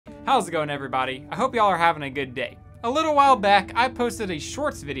How's it going, everybody? I hope y'all are having a good day. A little while back, I posted a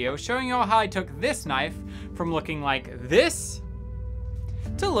shorts video showing y'all how I took this knife from looking like this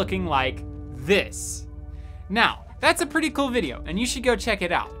to looking like this. Now, that's a pretty cool video, and you should go check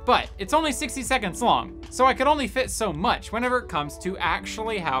it out, but it's only 60 seconds long, so I could only fit so much whenever it comes to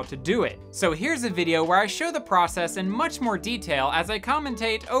actually how to do it. So here's a video where I show the process in much more detail as I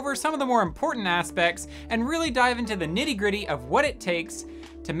commentate over some of the more important aspects and really dive into the nitty-gritty of what it takes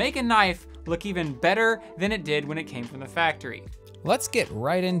to make a knife look even better than it did when it came from the factory. Let's get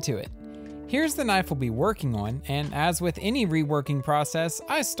right into it. Here's the knife we'll be working on, and as with any reworking process,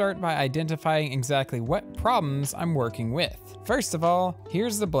 I start by identifying exactly what problems I'm working with. First of all,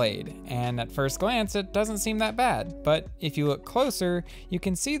 here's the blade, and at first glance it doesn't seem that bad, but if you look closer, you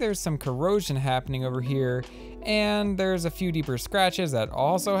can see there's some corrosion happening over here, and there's a few deeper scratches that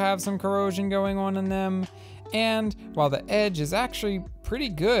also have some corrosion going on in them. And while the edge is actually pretty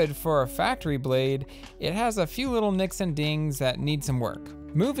good for a factory blade, it has a few little nicks and dings that need some work.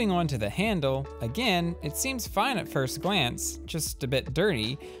 Moving on to the handle, again, it seems fine at first glance, just a bit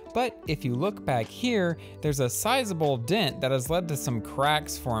dirty, but if you look back here, there's a sizable dent that has led to some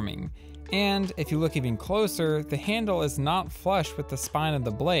cracks forming. And if you look even closer, the handle is not flush with the spine of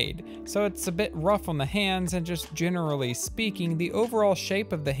the blade, so it's a bit rough on the hands, and just generally speaking, the overall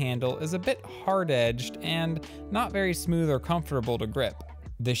shape of the handle is a bit hard-edged and not very smooth or comfortable to grip.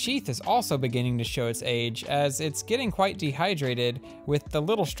 The sheath is also beginning to show its age, as it's getting quite dehydrated, with the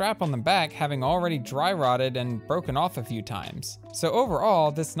little strap on the back having already dry rotted and broken off a few times. So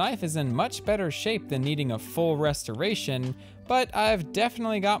overall, this knife is in much better shape than needing a full restoration, but I've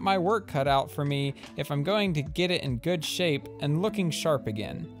definitely got my work cut out for me if I'm going to get it in good shape and looking sharp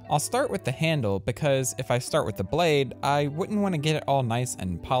again. I'll start with the handle, because if I start with the blade, I wouldn't want to get it all nice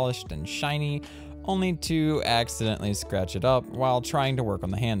and polished and shiny, only to accidentally scratch it up while trying to work on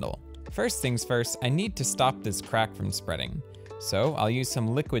the handle. First things first, I need to stop this crack from spreading. So I'll use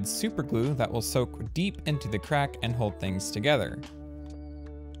some liquid super glue that will soak deep into the crack and hold things together.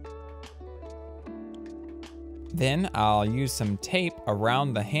 Then I'll use some tape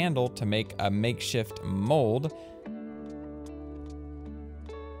around the handle to make a makeshift mold.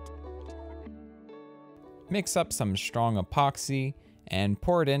 Mix up some strong epoxy and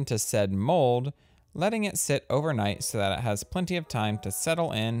pour it into said mold, letting it sit overnight so that it has plenty of time to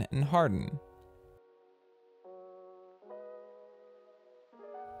settle in and harden.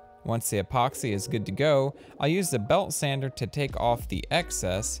 Once the epoxy is good to go, I'll use the belt sander to take off the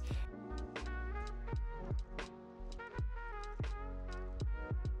excess.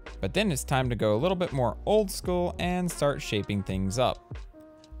 But then it's time to go a little bit more old school and start shaping things up.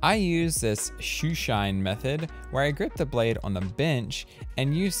 I use this shoe shine method where I grip the blade on the bench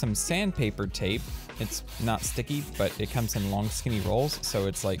and use some sandpaper tape. It's not sticky, but it comes in long skinny rolls, so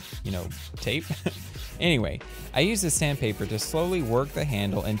it's like, you know, tape. Anyway, I use the sandpaper to slowly work the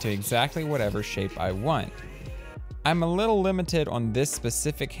handle into exactly whatever shape I want. I'm a little limited on this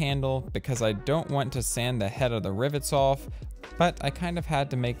specific handle because I don't want to sand the head of the rivets off, but I kind of had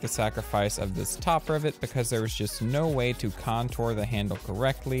to make the sacrifice of this top rivet because there was just no way to contour the handle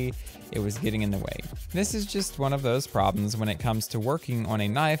correctly. It was getting in the way. This is just one of those problems when it comes to working on a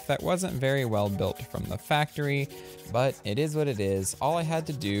knife that wasn't very well built from the factory, but it is what it is. All I had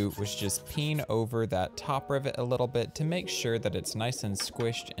to do was just peen over that top rivet a little bit to make sure that it's nice and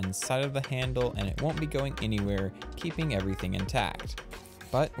squished inside of the handle and it won't be going anywhere, keeping everything intact.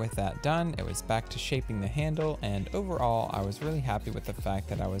 But with that done, it was back to shaping the handle, and overall I was really happy with the fact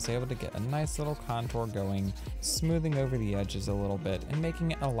that I was able to get a nice little contour going, smoothing over the edges a little bit and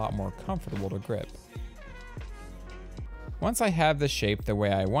making it a lot more comfortable to grip. Once I have the shape the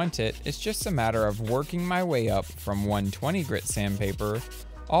way I want it, it's just a matter of working my way up from 120 grit sandpaper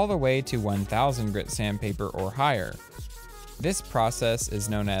all the way to 1000 grit sandpaper or higher. This process is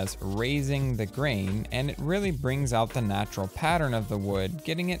known as raising the grain, and it really brings out the natural pattern of the wood,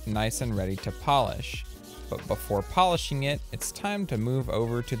 getting it nice and ready to polish. But before polishing it, it's time to move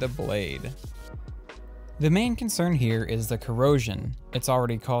over to the blade. The main concern here is the corrosion. It's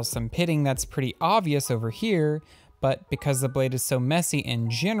already caused some pitting that's pretty obvious over here, but because the blade is so messy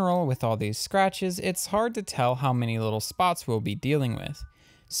in general with all these scratches, it's hard to tell how many little spots we'll be dealing with.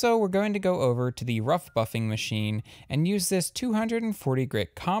 So we're going to go over to the rough buffing machine and use this 240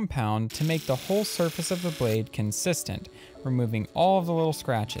 grit compound to make the whole surface of the blade consistent, removing all of the little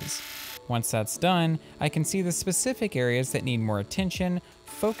scratches. Once that's done, I can see the specific areas that need more attention,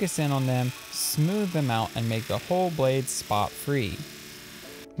 focus in on them, smooth them out, and make the whole blade spot free.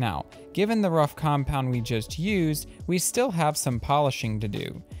 Now, given the rough compound we just used, we still have some polishing to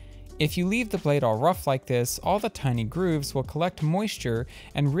do. If you leave the blade all rough like this, all the tiny grooves will collect moisture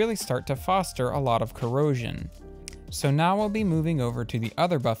and really start to foster a lot of corrosion. So now we'll be moving over to the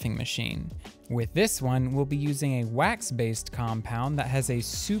other buffing machine. With this one, we'll be using a wax-based compound that has a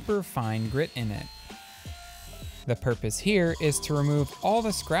super fine grit in it. The purpose here is to remove all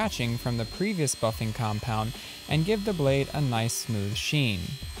the scratching from the previous buffing compound and give the blade a nice smooth sheen.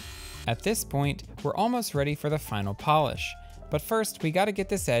 At this point, we're almost ready for the final polish. But first, we gotta get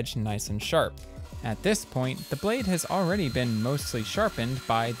this edge nice and sharp. At this point, the blade has already been mostly sharpened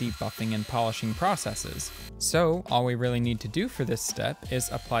by the buffing and polishing processes. So all we really need to do for this step is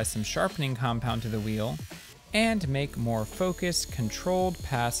apply some sharpening compound to the wheel and make more focused, controlled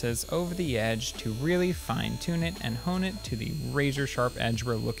passes over the edge to really fine tune it and hone it to the razor sharp edge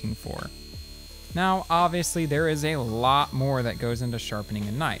we're looking for. Now, obviously there is a lot more that goes into sharpening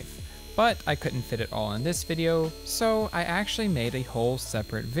a knife, but I couldn't fit it all in this video, so I actually made a whole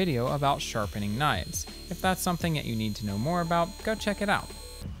separate video about sharpening knives. If that's something that you need to know more about, go check it out.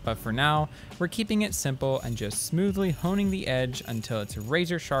 But for now, we're keeping it simple and just smoothly honing the edge until it's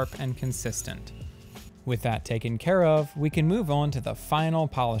razor sharp and consistent. With that taken care of, we can move on to the final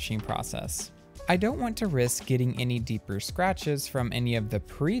polishing process. I don't want to risk getting any deeper scratches from any of the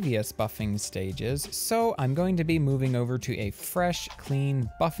previous buffing stages, so I'm going to be moving over to a fresh, clean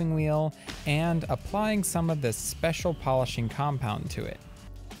buffing wheel and applying some of this special polishing compound to it.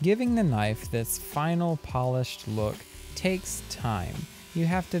 Giving the knife this final polished look takes time. You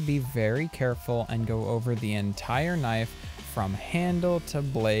have to be very careful and go over the entire knife from handle to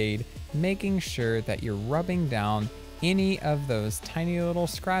blade, making sure that you're rubbing down any of those tiny little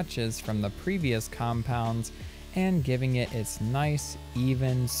scratches from the previous compounds and giving it its nice,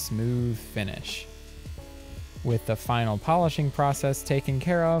 even, smooth finish. With the final polishing process taken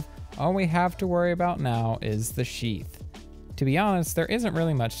care of, all we have to worry about now is the sheath. To be honest, there isn't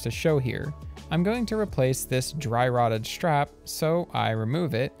really much to show here. I'm going to replace this dry rotted strap, so I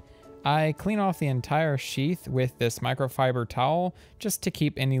remove it. I clean off the entire sheath with this microfiber towel just to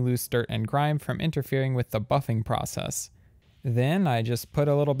keep any loose dirt and grime from interfering with the buffing process. Then I just put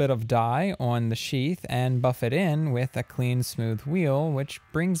a little bit of dye on the sheath and buff it in with a clean, smooth wheel, which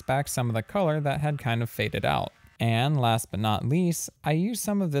brings back some of the color that had kind of faded out. And last but not least, I use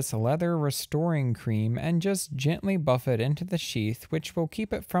some of this leather restoring cream and just gently buff it into the sheath, which will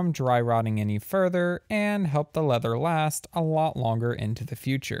keep it from dry rotting any further and help the leather last a lot longer into the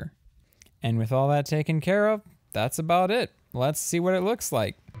future. And with all that taken care of, that's about it. Let's see what it looks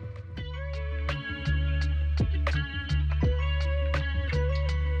like.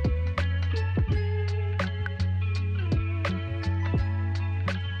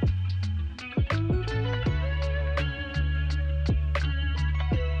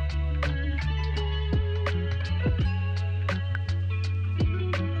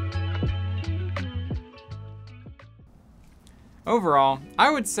 Overall, I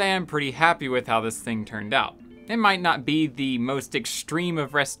would say I'm pretty happy with how this thing turned out. It might not be the most extreme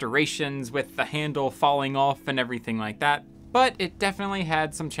of restorations with the handle falling off and everything like that, but it definitely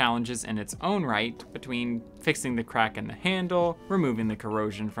had some challenges in its own right between fixing the crack in the handle, removing the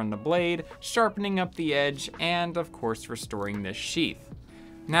corrosion from the blade, sharpening up the edge, and of course restoring this sheath.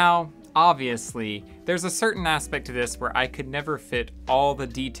 Now, obviously, there's a certain aspect to this where I could never fit all the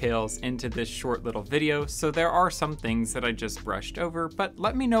details into this short little video, so there are some things that I just brushed over, but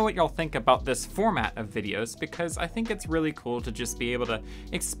let me know what y'all think about this format of videos, because I think it's really cool to just be able to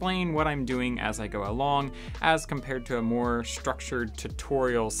explain what I'm doing as I go along, as compared to a more structured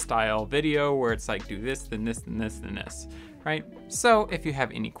tutorial style video where it's like, do this, then this, then this, then this. Right? So if you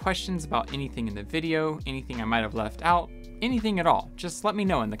have any questions about anything in the video, anything I might have left out, anything at all, just let me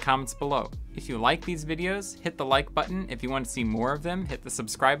know in the comments below. If you like these videos, hit the like button. If you want to see more of them, hit the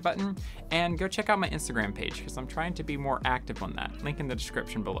subscribe button, and go check out my Instagram page because I'm trying to be more active on that. Link in the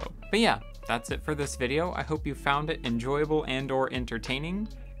description below. But yeah, that's it for this video. I hope you found it enjoyable and or entertaining.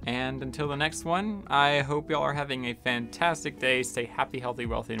 And until the next one, I hope y'all are having a fantastic day. Stay happy, healthy,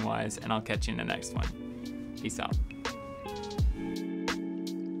 wealthy, and wise, and I'll catch you in the next one. Peace out.